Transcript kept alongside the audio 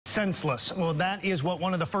Senseless. Well, that is what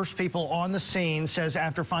one of the first people on the scene says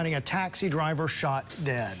after finding a taxi driver shot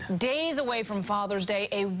dead. Days away from Father's Day,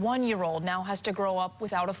 a 1-year-old now has to grow up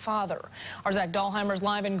without a father. Our Zach Dahlheimer's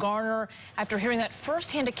live in Garner after hearing that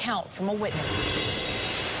firsthand account from a witness.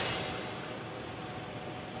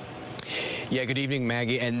 Yeah, good evening,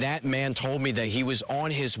 Maggie. And that man told me that he was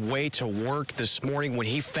on his way to work this morning when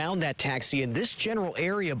he found that taxi in this general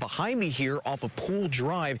area behind me here off of Pool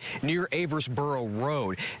Drive near Aversboro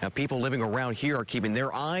Road. Now, people living around here are keeping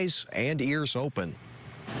their eyes and ears open.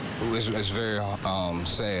 It's very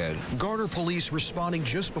sad. Garner police responding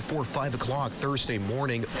just before 5 o'clock Thursday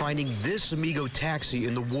morning, finding this Amigo taxi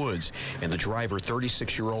in the woods, and the driver,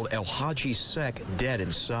 36-year-old El Haji Sek, dead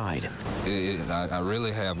inside. I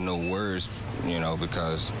really have no words,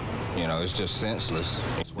 because, it's just senseless.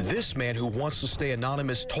 This man, who wants to stay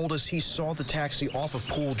anonymous, told us he saw the taxi off of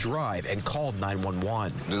Pool Drive and called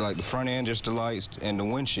 911. Like the front end, just the lights and the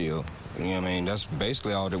windshield. That's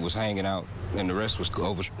basically all that was hanging out, and the rest was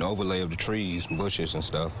the overlay of the trees, bushes, and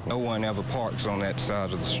stuff. No one ever parks on that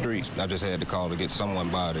side of the street. I just had to call to get someone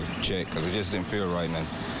by to check, because it just didn't feel right, and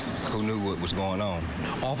who knew what was going on?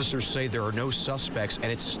 Officers say there are no suspects,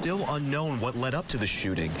 and it's still unknown what led up to the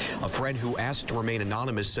shooting. A friend who asked to remain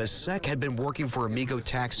anonymous says Sek had been working for Amigo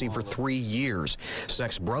Taxi for 3 years.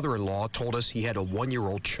 Sek's brother-in-law told us he had a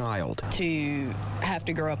 1-year-old child. To have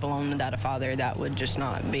to grow up alone without a father, that would just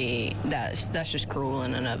not be, that's just cruel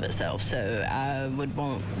in and of itself. So I would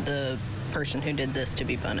want the person who did this to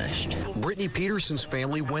be punished. Brittany Peterson's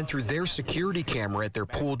family went through their security camera at their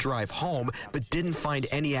Pool Drive home, but didn't find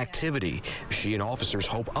any activity. She and officers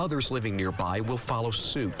hope others living nearby will follow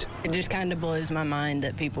suit. It just kind of blows my mind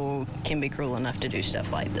that people can be cruel enough to do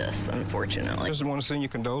stuff like this, unfortunately. I just want to send you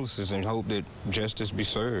condolences and hope that justice be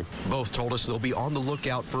served. Both told us they'll be on the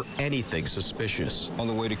lookout for anything suspicious. On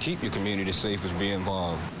the way to keep your community safe is be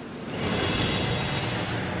involved.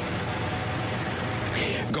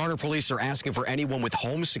 Garner police are asking for anyone with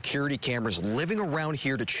home security cameras living around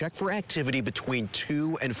here to check for activity between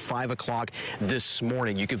 2 and 5 o'clock this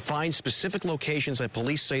morning. You can find specific locations that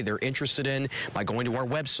police say they're interested in by going to our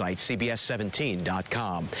website,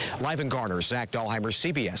 CBS17.com. Live in Garner, Zach Dahlheimer,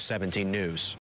 CBS 17 News.